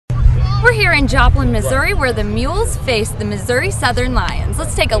We're here in Joplin, Missouri, where the Mules face the Missouri Southern Lions.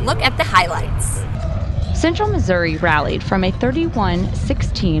 Let's take a look at the highlights. Central Missouri rallied from a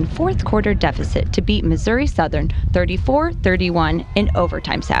 31-16 fourth quarter deficit to beat Missouri Southern 34-31 in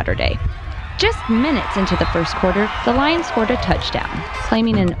overtime Saturday. Just minutes into the first quarter, the Lions scored a touchdown,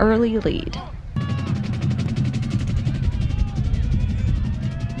 claiming an early lead.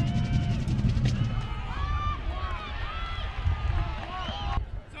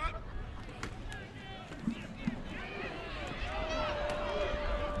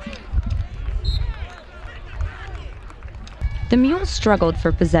 The Mules struggled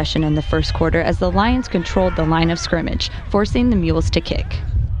for possession in the first quarter as the Lions controlled the line of scrimmage, forcing the Mules to kick.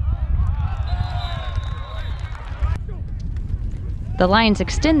 The Lions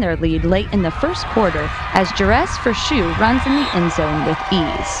extend their lead late in the first quarter as Jerez Forshu runs in the end zone with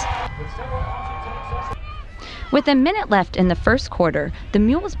ease. With a minute left in the first quarter, the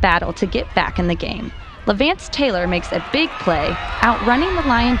Mules battle to get back in the game. Levance Taylor makes a big play, outrunning the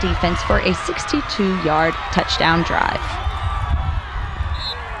Lion defense for a 62-yard touchdown drive.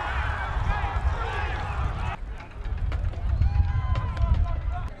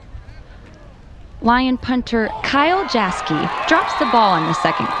 Lion punter Kyle Jaske drops the ball in the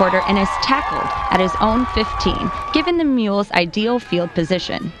second quarter and is tackled at his own 15, giving the Mules ideal field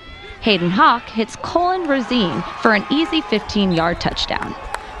position. Hayden Hawk hits Colin Rosine for an easy 15-yard touchdown.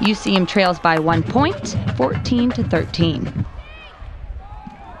 UCM trails by 1 point, 14-13.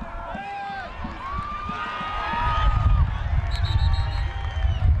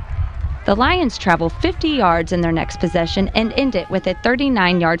 The Lions travel 50 yards in their next possession and end it with a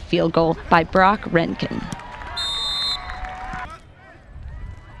 39-yard field goal by Brock Renken.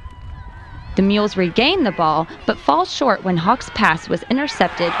 The Mules regain the ball, but fall short when Hawk's pass was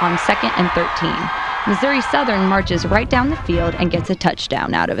intercepted on 2nd and 13. Missouri Southern marches right down the field and gets a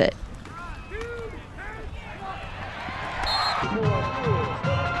touchdown out of it.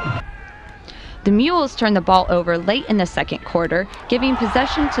 The Mules turn the ball over late in the second quarter, giving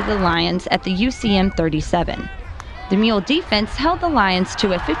possession to the Lions at the UCM 37. The Mule defense held the Lions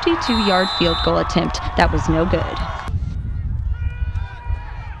to a 52-yard field goal attempt that was no good.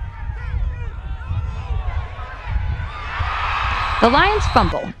 The Lions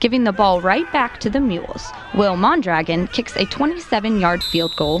fumble, giving the ball right back to the Mules. Will Mondragon kicks a 27-yard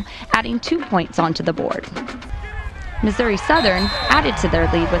field goal, adding 2 points onto the board. Missouri Southern added to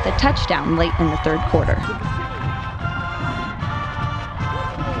their lead with a touchdown late in the third quarter.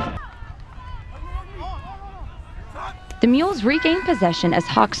 The Mules regain possession as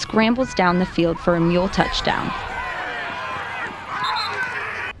Hawk scrambles down the field for a Mule touchdown.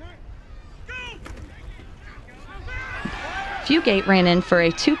 Fugate ran in for a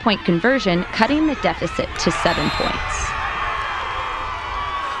 2-point conversion, cutting the deficit to 7 points.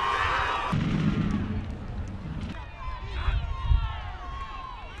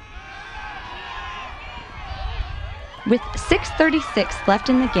 With 6:36 left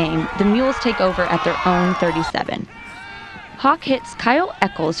in the game, the Mules take over at their own 37. Hawk hits Kyle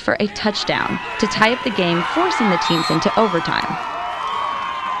Eccles for a touchdown to tie up the game, forcing the teams into overtime.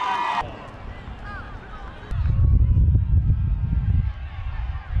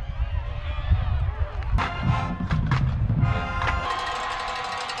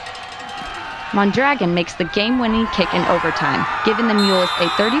 Mondragon makes the game-winning kick in overtime, giving the Mules a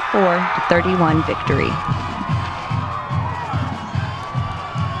 34-31 victory.